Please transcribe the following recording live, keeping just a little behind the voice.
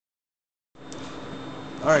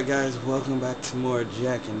Alright guys, welcome back to more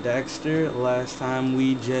Jak and Daxter. Last time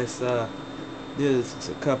we just did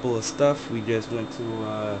a couple of stuff. We just went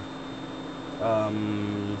to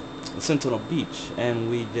Sentinel Beach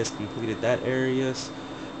and we just completed that area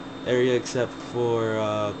except for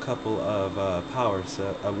a couple of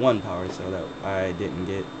one power cell that I didn't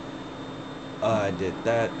get. I did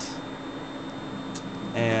that,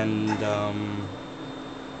 and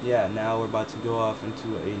yeah, now we're about to go off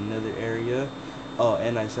into another area. Oh,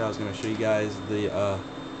 and I said I was going to show you guys the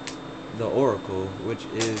Oracle, which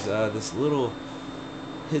is this little.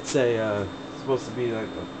 It's a supposed to be like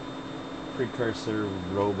a precursor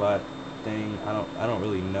robot thing. I don't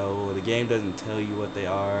really know. The game doesn't tell you what they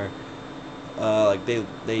are. Like they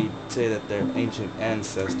say that they're ancient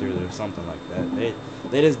ancestors or something like that.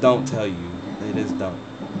 They just don't tell you. They just don't.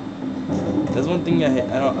 That's one thing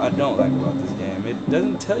I don't like about this game. It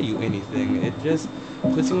doesn't tell you anything. It just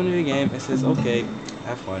puts you into the game and says, okay,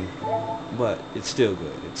 have fun. But it's still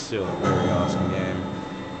good. It's still a very awesome game.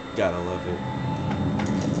 Gotta love it.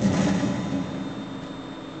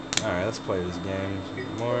 Alright, let's play this game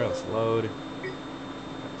some more. Let's load.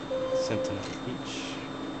 Sentinel Beach.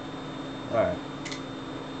 Alright.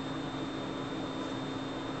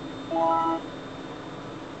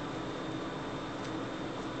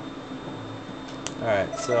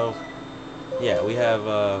 Alright, so yeah, we have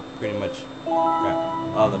pretty much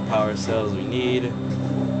all the power cells we need.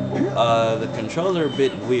 The controls are a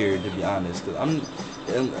bit weird, to be honest.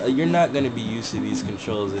 You're not going to be used to these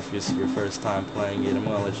controls if it's your first time playing it. I'm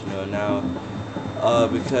going to let you know now.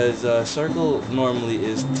 Because circle normally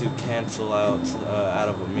is to cancel out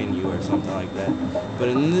of a menu or something like that. But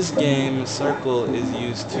in this game, circle is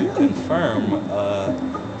used to confirm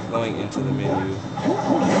going into the menu.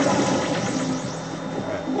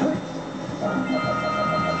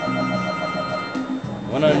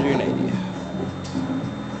 180.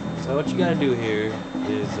 So what you gotta do here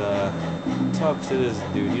is talk to this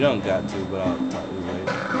dude. You don't got to, but I'll talk to you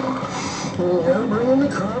later. I'm bringing the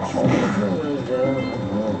cops. We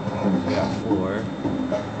got 4.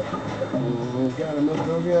 Gotta milk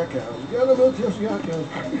those yak cows. Gotta milk those yak cows.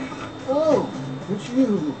 Oh, it's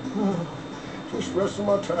you. Just resting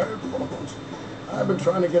my tired bones. I've been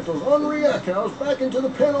trying to get those ornery yak cows back into the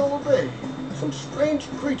pen all day. Some strange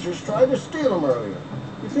creatures tried to steal them earlier.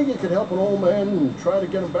 You think you could help an old man and try to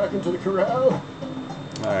get them back into the corral?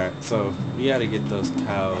 Alright, so we gotta get those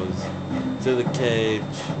cows to the cage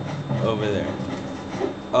over there.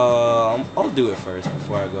 I'll do it first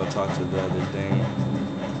before I go talk to the other thing.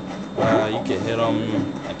 You can hit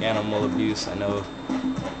them like animal abuse, I know.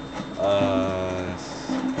 Let's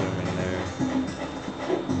put them in there.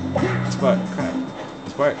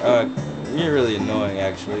 Spark, you're really annoying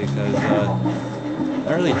actually, because I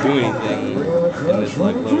don't really do anything in this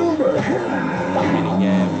like little mini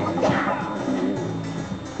game.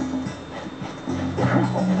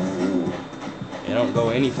 It don't go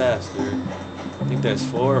any faster. I think there's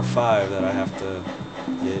 4 or 5 that I have to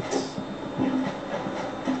get.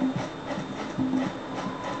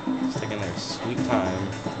 It's taking their sweet time.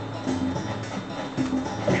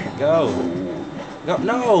 Go! Go!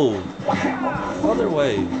 No! Other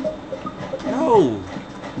way! No!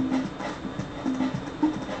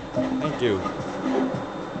 Thank you.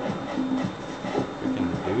 Freaking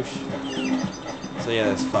douche. So yeah,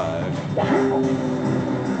 that's 5.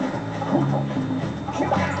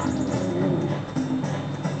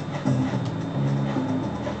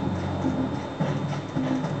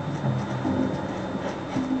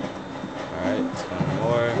 Alright, let's go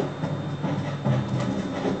more.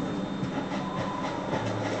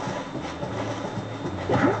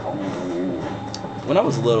 When I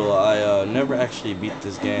was little, I never actually beat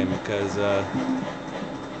this game because I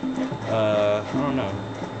don't know.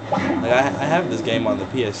 Like I have this game on the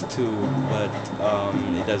PS2, but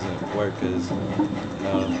it doesn't work because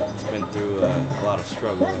it's been through a lot of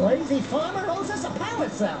struggle. That lazy farmer owes us a power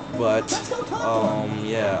cell. But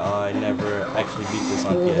yeah, I never actually beat this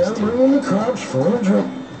on I'm PS2. bringing the cops for a drink.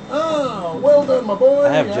 Oh, well done, my boy. I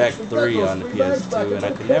have You Jak actually 3 got on the those 3 bags back PS2, and I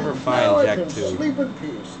into could the never pen. find Now I Jak can 2. Sleep in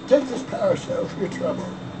peace. Take this power cell for your trouble.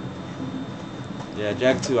 Yeah,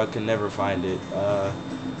 Jak 2, I could never find it.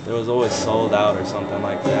 It was always sold out or something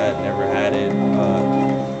like that. Never had it.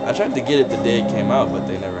 I tried to get it the day it came out, but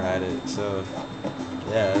they never had it. So,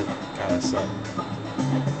 yeah, it kind of sucked.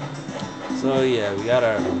 So, yeah, we got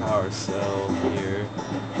our power cell here.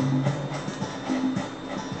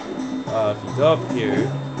 If you go up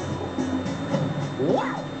here...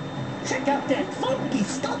 Wow! Check out that funky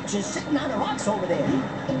sculpture sitting on the rocks over there.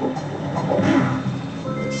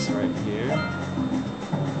 This right here.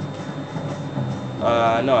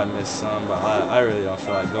 I know I missed some, but I really don't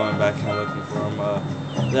feel like going back and looking for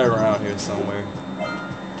them. They're around here somewhere.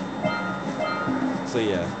 So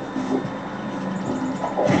yeah.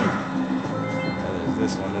 There's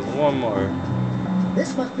this one. There's one more.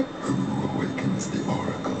 This must be. Who awakens the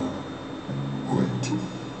oracle? Wait,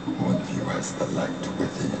 one of you has the light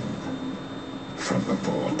within. From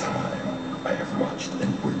before time, I have watched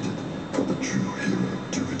and waited for the true hero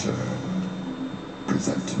to return.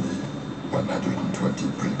 Present to me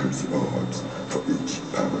 120 precursor orbs for each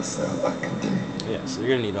power cell I contain. Yeah, so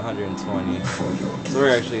you're gonna need 120. For your gift, So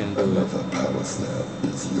we're actually gonna do it. another power cell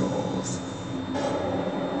is yours.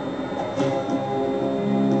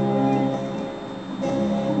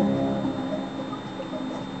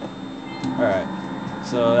 Alright,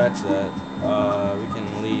 so that's that. We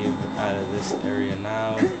can leave out of this area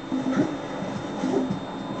now.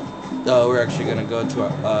 We're actually gonna go to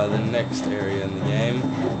the next area in the game,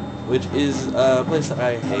 which is a place that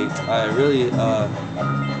I hate. I really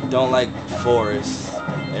don't like forest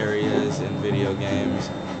areas in video games.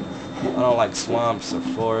 I don't like swamps or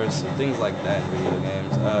forests or things like that in video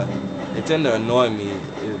games. They tend to annoy me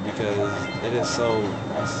because it is so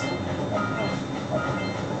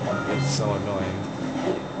it's so annoying.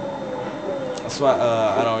 That's why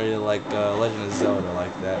I don't really like Legend of Zelda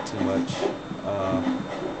like that too much.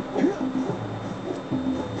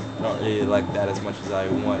 I don't really like that as much as I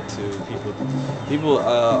want to.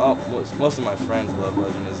 Most of my friends love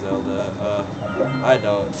Legend of Zelda. I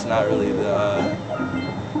don't. It's not really the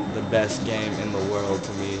best game in the world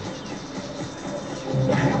to me.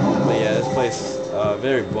 But yeah, this place is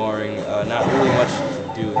very boring. Not really much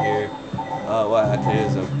to do here. Well, actually,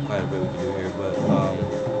 there's quite a bit we can do here, but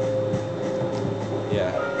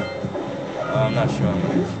yeah. I'm not sure I'm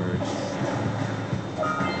gonna do first.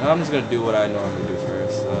 I'm just gonna do what I normally do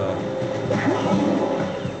first.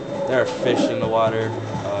 There are fish in the water.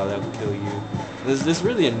 That'll kill you. There's this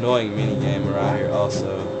really annoying mini game around here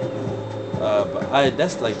also. But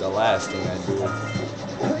that's like the last thing I do,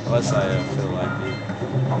 unless I feel like it.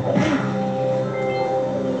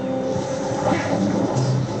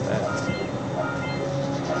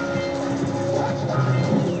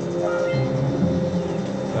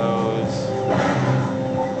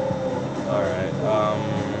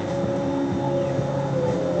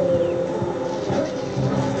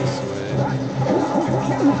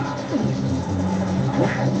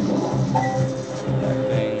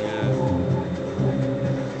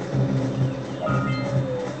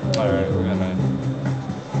 Alright, we're gonna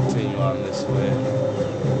continue on this way.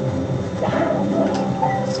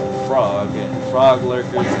 Some frog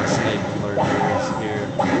lurkers and snake lurkers here.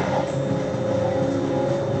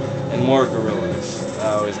 And more gorillas. I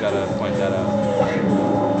always gotta point that out.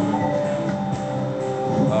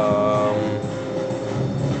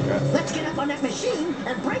 Let's get up on that machine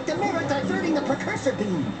and break the mirror diverting the precursor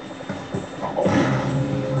beam.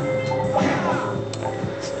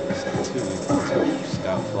 Two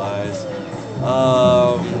scout flies.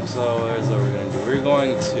 So here's what we're gonna do. We're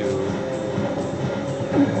going to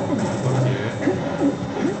go here,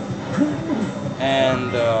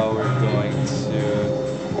 and we're going to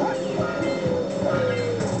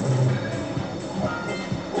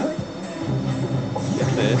get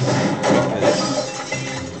this,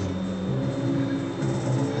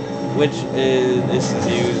 which is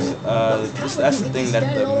used. That's the thing that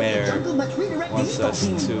the mayor wants us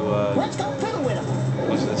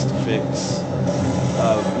to fix.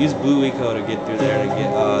 Use Blue Eco to get through there to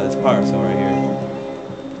get this power cell right here.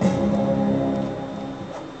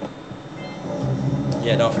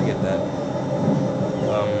 Yeah, don't forget that.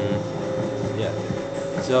 Yeah.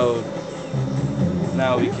 So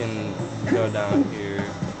now we can go down here,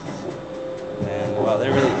 and wow,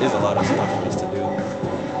 there really is a lot of stuff for us to do.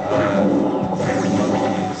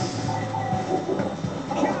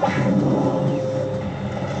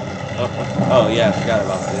 Oh yeah, I forgot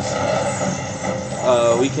about this.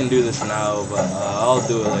 We can do this now, but I'll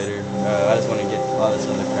do it later. I just want to get all this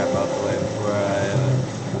other crap out the way before I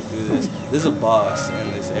do this. There's a boss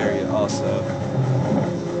in this area also,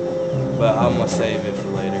 but I'm gonna save it for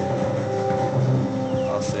later.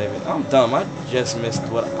 I'll save it. I'm dumb. I just missed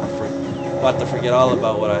what about to forget all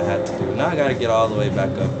about what I had to do. Now I gotta get all the way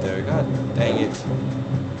back up there. God dang it.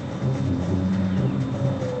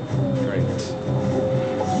 Great.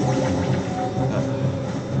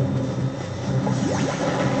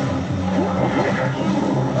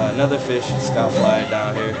 Another fish scout fly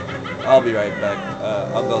down here. I'll be right back.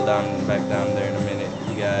 I'll go back down there in a minute,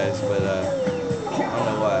 you guys. But I don't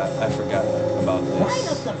know why I forgot about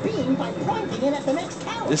this.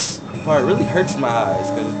 This part really hurts my eyes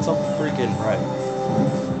because it's so freaking bright.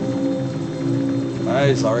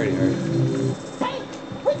 It's already hurt. Hey,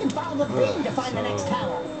 we can follow the beam to find the next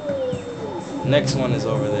tower. Next one is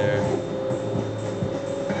over there.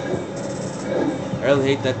 I really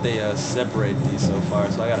hate that they separate these so far,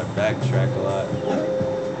 so I gotta backtrack a lot.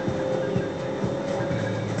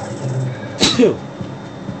 Excuse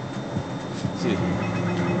me.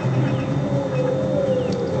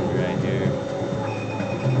 One right here.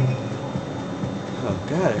 Oh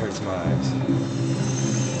god, it hurts my eyes.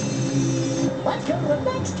 Let's go to the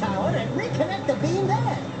next tower and reconnect the beam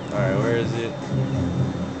there. Alright, where is it?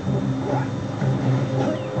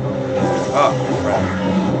 Oh, crap.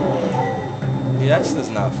 Yeah, that's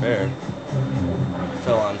just not fair.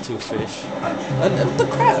 Fell on 2 fish. What the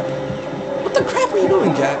crap? What the crap are you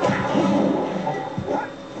doing, Jack?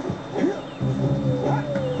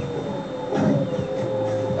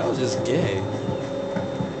 That was just gay.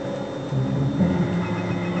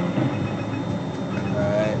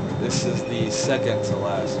 Alright, this is the second to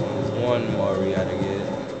last one. There's one more we gotta get.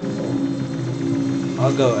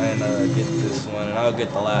 I'll go and get this one, and I'll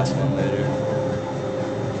get the last one later.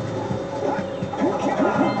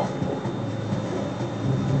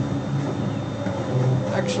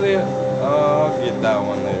 Actually, I'll get that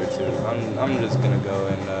one later too. I'm just gonna go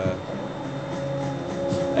and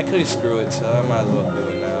actually screw it, so I might as well do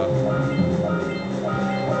it now.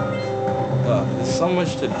 There's so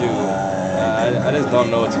much to do. I just don't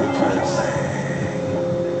know what to do first.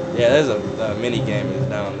 Yeah, there's a mini game is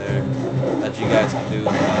down there that you guys can do.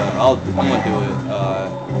 I'm gonna do it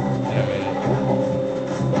in a minute.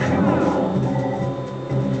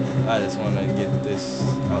 I just want to get this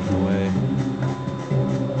out the way.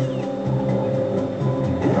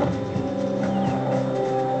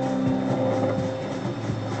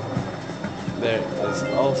 There is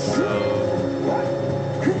also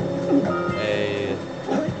a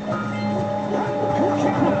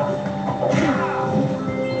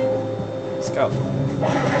scout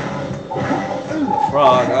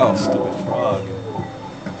frog. Oh, stupid frog.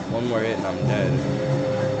 One more hit and I'm dead.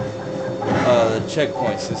 The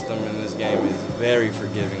checkpoint system in this game is very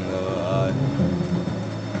forgiving though.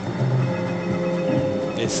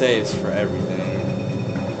 It saves for everything.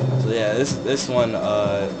 So yeah, this one,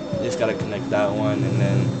 just gotta connect that one, and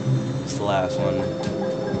then it's the last one.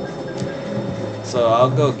 So I'll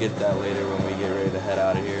go get that later when we get ready to head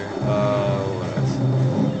out of here. What else?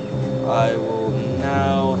 I will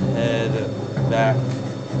now head back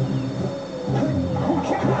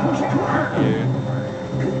here.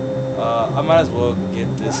 I might as well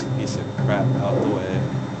get this piece of crap out the way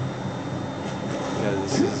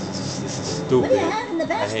because this is stupid. What do you have in the I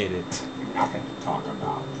basket? hate it. Nothing to talk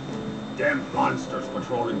about. Them monsters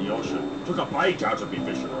patrolling the ocean took a bite out of me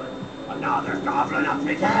fishery, and now they're gobbling up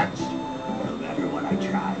the catch. No matter what I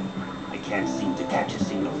try, I can't seem to catch a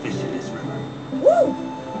single fish in this river. Woo!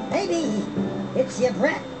 Maybe it's your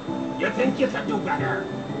breath. You think you can do better?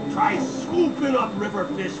 Try swooping up river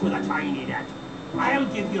fish with a tiny net. I'll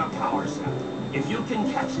give you a power set if you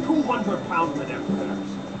can catch 200 pounds of them critters.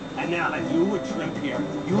 And now let you with Shrimp here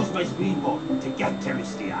use my speedboat to get to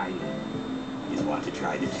Misty Island. You want to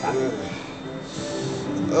try the challenge?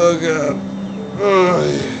 Oh god.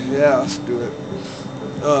 Yeah, let's do it.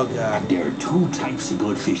 Oh god. There are 2 types of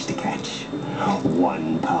good fish to catch.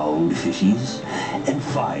 1 pound fishies and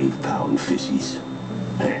 5 pound fishies.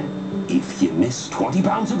 If you miss 20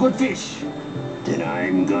 pounds of good fish, then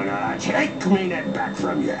I'm gonna take my net back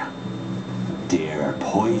from you. There are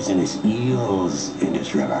poisonous eels in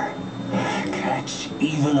this river. Catch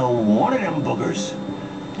even one of them buggers,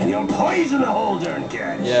 and you'll poison the whole darn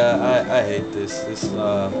catch. Yeah, I hate this. This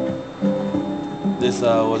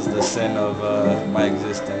was the sin of my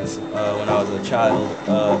existence when I was a child.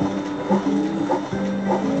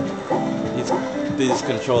 These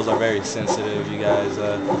controls are very sensitive, you guys.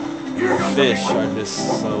 Fish are just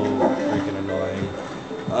so freaking annoying.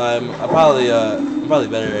 I'm probably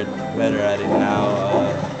better at it now.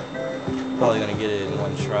 Probably gonna get it in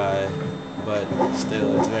one try, but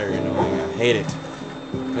still, it's very annoying. I hate it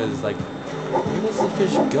because like, where does the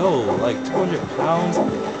fish go? Like 200 pounds,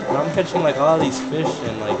 and I'm catching like all these fish,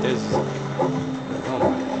 and like there's, oh my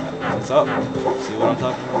god, what's up? See what I'm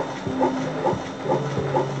talking about?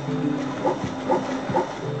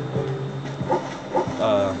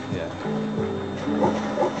 Yeah.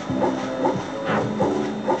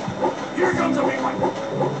 Here comes a big one.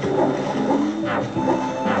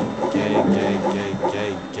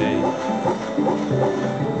 Gay.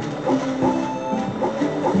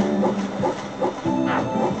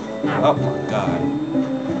 Oh my god.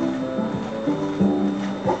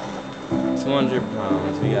 200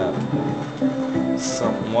 pounds. We got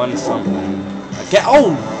something. I can't.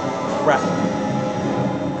 Oh crap.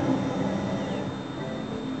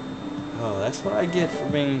 That's what I get for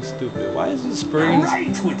being stupid. Why is the screen Right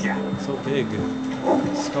with ya. so big?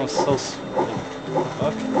 It's so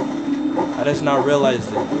fuck. I just now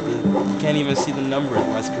realized that you can't even see the numbers.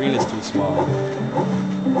 My screen is too small. Fuck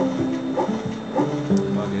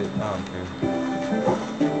it. I don't care.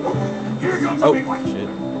 Here comes a Oh big one. shit.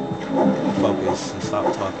 Focus and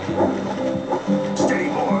stop talking. Steady,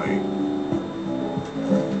 boy.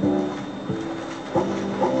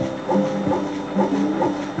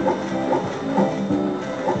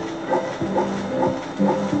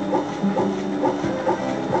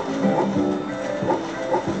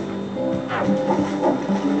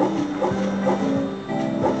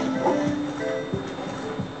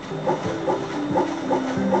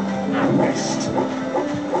 Missed.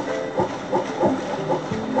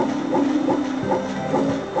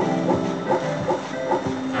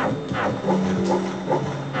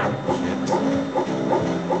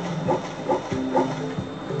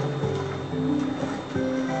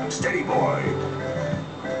 Steady, boy.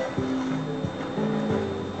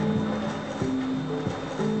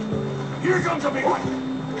 Here comes a big one.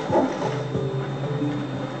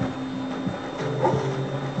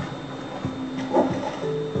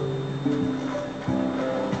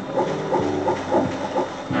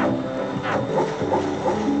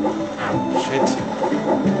 Shit.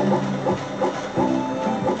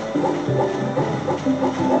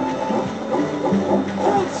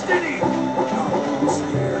 Hold steady. Almost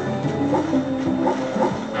there.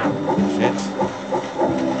 Shit.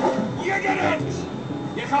 You did it!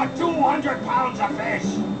 You caught 200 pounds of fish.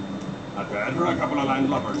 Not bad for a couple of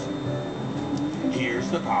landlubbers. Here's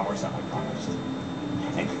the power cell I promised.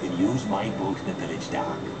 And you can use my boat in the village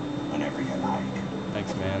dock whenever you like.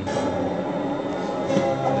 Thanks, man.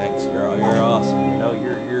 Thanks, girl. You're awesome. You know,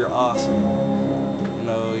 you're awesome. You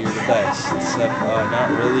know, you're the best. Except, not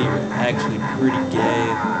really. You're actually pretty gay,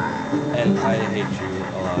 and I hate you a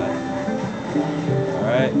lot. All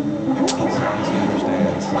right, as long as he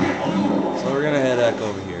understands. So we're gonna head back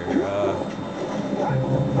over here.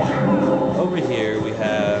 Over here we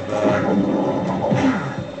have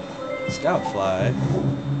scout fly.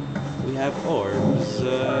 We have orbs.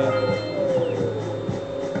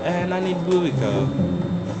 And I need Buiko.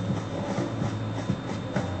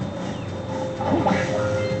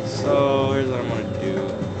 So here's what I'm gonna do.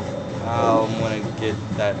 I'm gonna get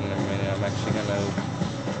that in a minute. I'm actually gonna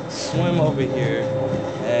swim over here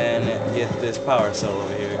and get this power cell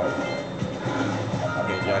over here.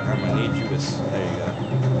 Okay, Jack, I'm gonna need you to. There you go.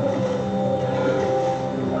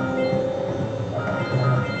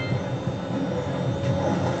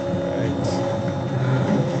 Alright.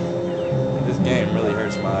 This game really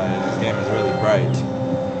hurts my eyes. This game is really bright.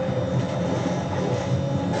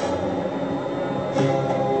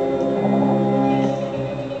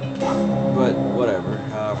 But whatever,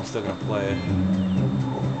 I'm still gonna play it. I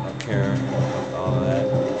don't care about all of that.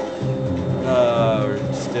 We're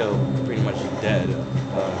still pretty much dead,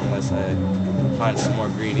 unless I find some more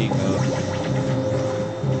green eco.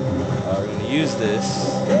 We're gonna use this.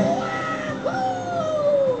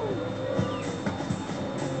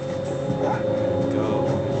 Go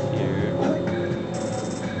here.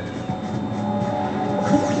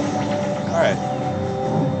 Alright.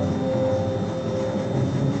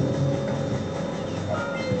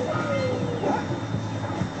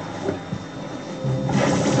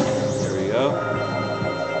 There we go.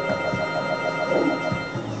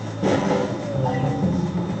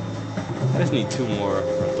 I just need 2 more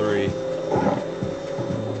or 3.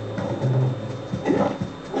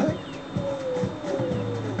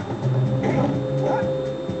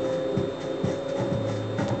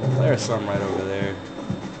 There's some right over there.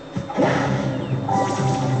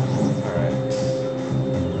 Alright.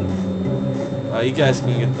 You guys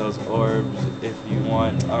can get those orbs if you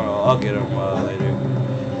want. I don't know, I'll get them later.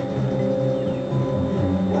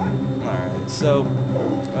 Alright, so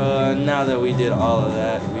now that we did all of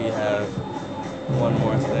that, we have one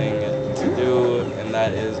more thing to do, and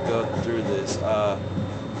that is go through this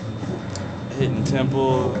hidden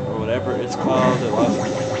temple, or whatever it's called, the Lost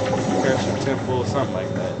Precursor Temple, something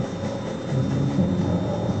like that.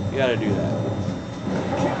 You gotta do that.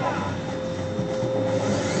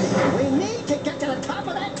 We need to get to the top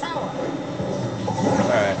of that tower.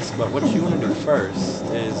 Alright, but what you want to do first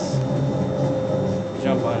is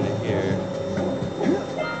jump onto here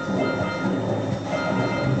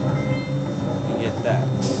and get that.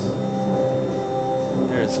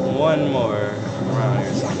 There's one more around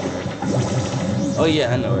here somewhere. Oh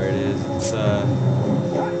yeah, I know where it is. It's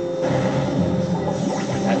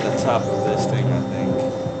at the top of this thing, I think.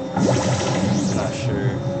 I'm not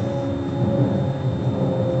sure.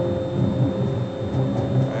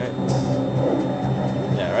 Alright.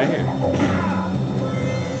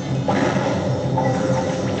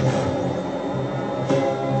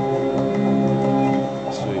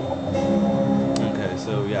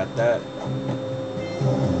 that.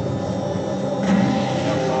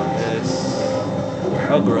 Jump on this.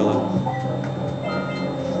 Oh, gorilla.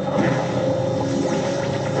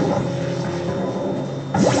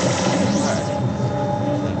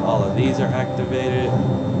 All of these are activated.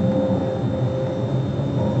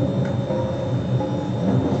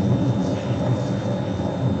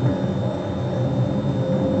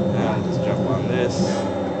 And just jump on this.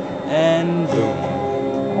 And boom.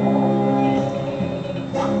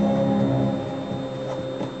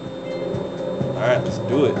 Alright, let's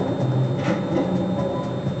do it.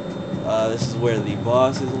 This is where the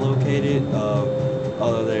boss is located.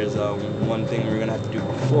 Although there's one thing we're going to have to do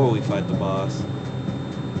before we fight the boss.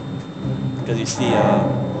 Because you see,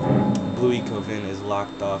 blue Ecovin is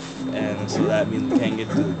locked off, and so that means we can't get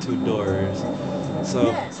to the 2 doors.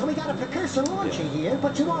 So yeah, so we got a precursor launcher here,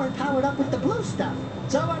 but you aren't powered up with the blue stuff,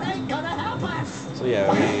 so it ain't gonna help us. So yeah,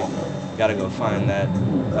 we gotta go find that.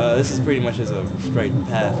 This is pretty much just a straight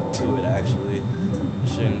path to it. Actually, it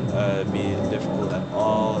shouldn't be difficult at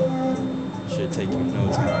all. Should take you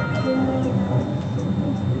no time.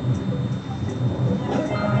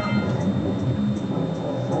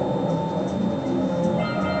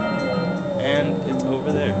 And it's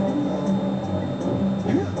over there.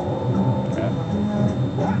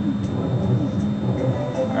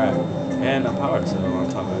 Alright, and a power cell on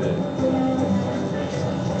top of it.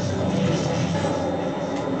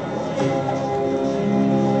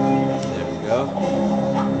 There we go.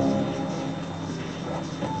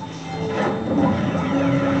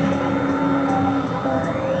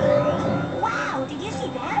 Wow, did you see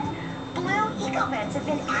that? Blue eco-vents have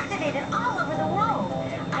been activated all over the world.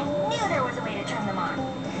 I knew there was a way to turn them on.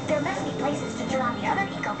 There must be places to turn on the other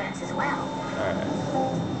eco-vents as well. Alright.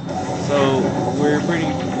 So we're pretty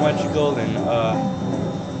much golden.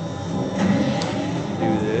 Do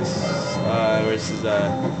this. This is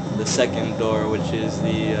the second door, which is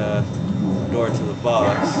the door to the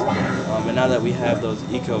boss. And now that we have those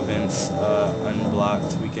eco vents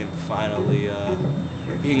unblocked, we can finally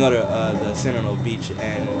we can go to the Sentinel Beach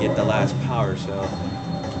and get the last power cell.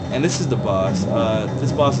 And this is the boss.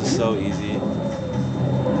 This boss is so easy.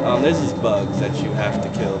 There's these bugs that you have to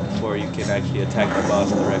kill before you can actually attack the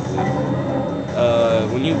boss directly.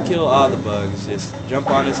 When you kill all the bugs, just jump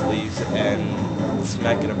on its leaves and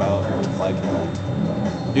smack it about like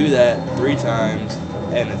that. Do that 3 times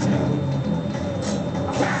and it's done.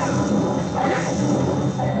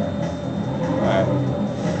 Alright.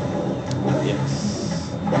 Yes.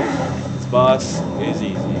 This boss is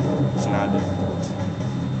easy. It's not difficult.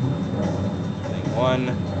 Thing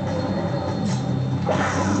 1.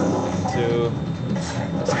 2.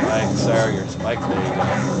 Spike, sir, your spike, there you go.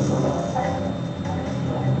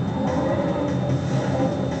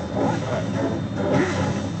 Alright.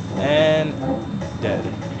 And dead.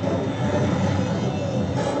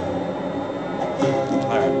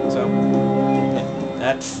 Alright, so yeah,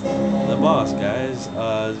 that's the boss, guys.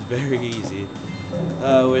 It's very easy.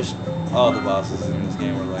 I wish all the bosses in this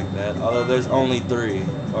game were like that. Although there's only 3.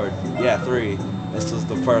 Or, yeah, 3. This was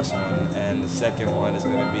the first one, and the second one is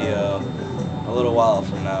going to be a little while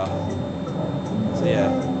from now. So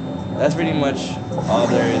yeah, that's pretty much all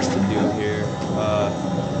there is to do here.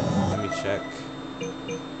 Let me check.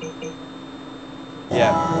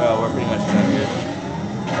 Yeah, well, we're pretty much done here.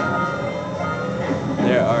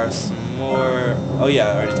 There are some more... Oh yeah, I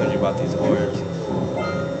already told you about these orbs.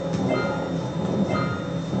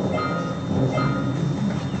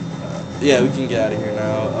 Yeah, we can get out of here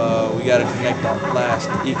now. We gotta connect that last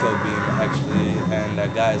eco beam, actually, and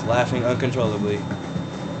that guy is laughing uncontrollably.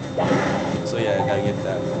 So yeah, I gotta get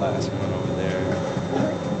that last one over there.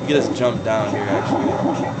 We can just jump down here, actually.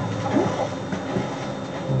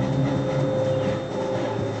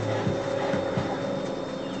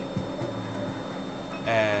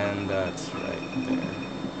 And that's right there.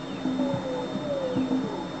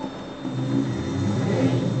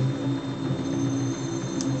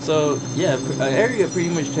 So yeah, an area pretty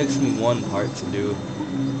much takes me 1 part to do.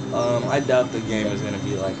 I doubt the game is gonna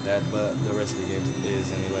be like that, but the rest of the game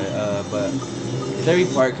is anyway. But if every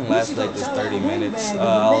part can last like just 30 minutes,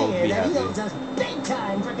 I'll be happy. He owes us big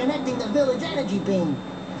time for connecting the village energy beam.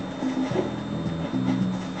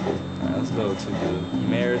 Alright, let's go to the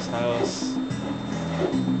mayor's house.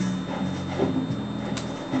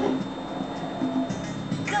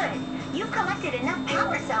 Good. You've collected enough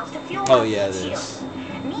power cells to fuel Oh our yeah, heat this. shield.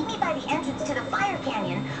 Meet me by the entrance to the fire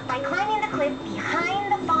canyon by climbing the cliff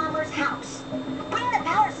behind the farmer's house. Bring the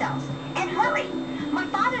power cells and hurry. My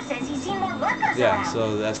father says he's seen more lurkers Yeah, around.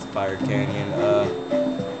 so that's the fire canyon.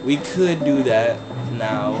 We could do that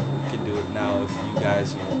now. We could do it now if you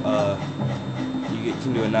guys you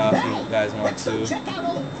can do it now if you guys want Let's go to. check out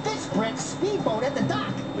old Fishbread's speedboat at the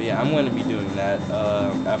dock. But yeah, I'm going to be doing that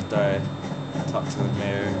after I talk to the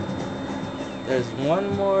mayor. There's one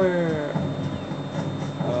more.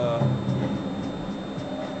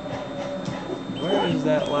 Where is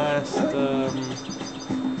that last? Oh,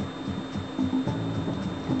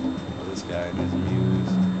 this guy and his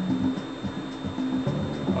muse.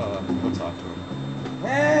 We'll talk to him.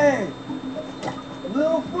 Hey!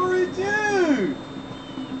 Little furry dude!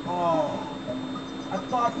 Oh, I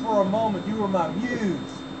thought for a moment you were my muse.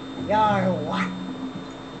 You're what?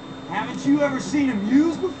 Haven't you ever seen a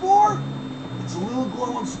muse before? It's a little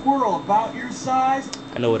glowing squirrel about your size.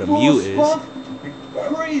 I know what a full mute of is. spunk,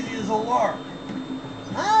 and crazy as a lark.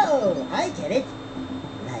 Oh, I get it.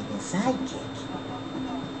 Like a sidekick.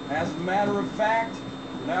 As a matter of fact,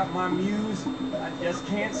 without my muse, I just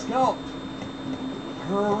can't sculpt. With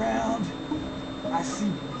her around, I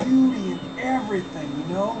see beauty in everything,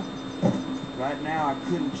 you know? Right now, I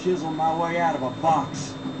couldn't chisel my way out of a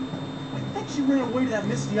box. I think she ran away to that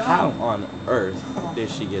misty How island. on earth did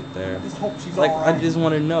she get there? I just hope she's Like, all right. I just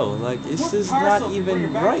want to know. Like, this What is parcel not did you bring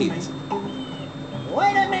even her back to right. me?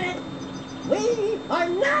 Wait a minute. We are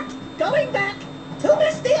not going back to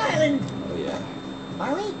Misty Island. Oh yeah.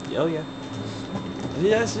 Are we? Oh yeah.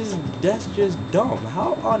 That's just dumb.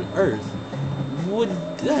 How on earth would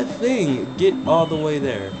that thing get all the way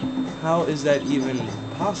there? How is that even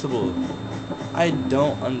possible? I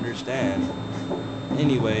don't understand.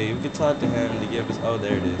 Anyway, we could talk to him to give us. Oh,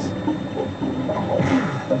 there it is.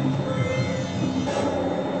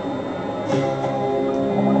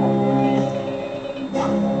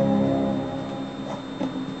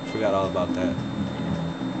 Forgot all about that.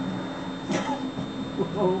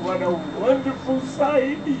 Oh, what a wonderful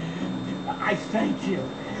sight! I thank you.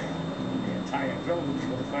 The entire village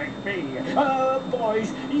will thank me.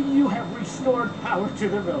 Boys, you have restored power to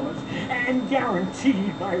the village and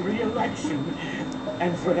guaranteed my re-election.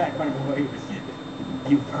 And for that, by the way,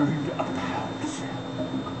 you've earned a power cell.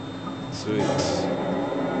 Sweet.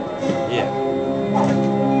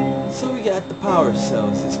 Yeah. So we got the power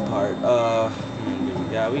cells. This part.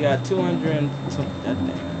 We got 200.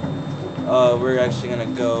 Goddamn. We're actually gonna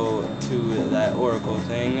go to that Oracle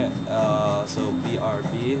thing. So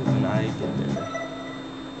BRB when I get there.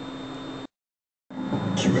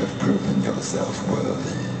 You have proven yourself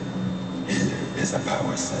worthy. Here is a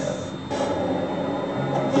power cell.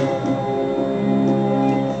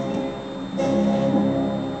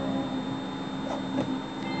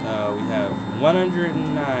 We have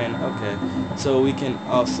 109. Okay, so we can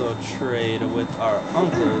also trade with our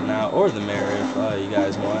uncle now, or the mayor if you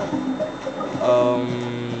guys want.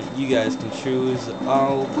 You guys can choose.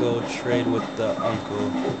 I'll go trade with the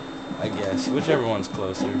uncle, I guess. Whichever one's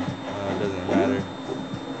closer. Doesn't matter.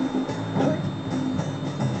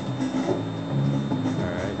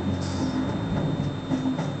 Alright.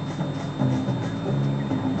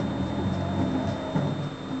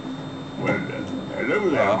 Well, hello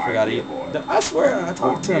there, Oh, I my forgot dear he. boy. I swear I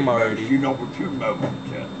talked to him already. Inopportune moment.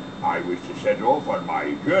 I wish to set off on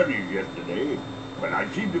my journey yesterday, but I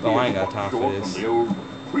seem to be Oh, I ain't a got time spot for short this. from the old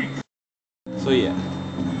creek. So yeah.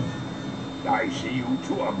 I see you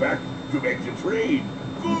two are back to make the trade.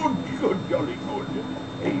 Good, jolly good.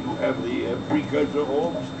 You have the precursor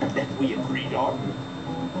orbs that we agreed on.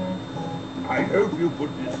 I hope you put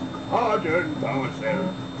this hard-earned power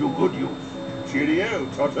cell to good use. Cheerio,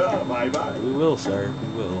 ta-ta, bye-bye. We will, sir.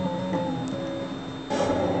 We will.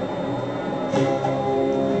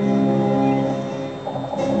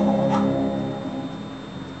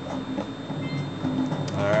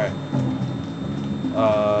 Alright.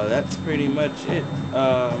 That's pretty much it.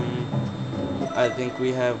 I think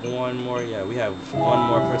we have one more. Yeah, we have one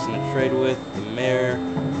more person to trade with, the mayor.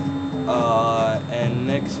 And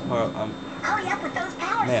next part, Hurry up with those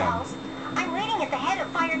power Ma'am. cells. I'm waiting at the head of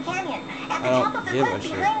Fire Canyon, at the I top don't of the give a cliff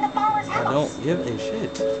shit. behind the farmer's I house. don't give a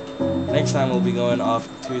shit. Next time we'll be going off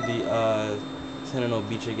to the Sentinel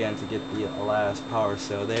Beach again to get the last power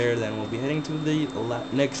cell there. Then we'll be heading to the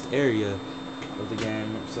next area of the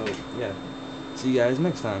game. So yeah, see you guys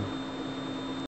next time.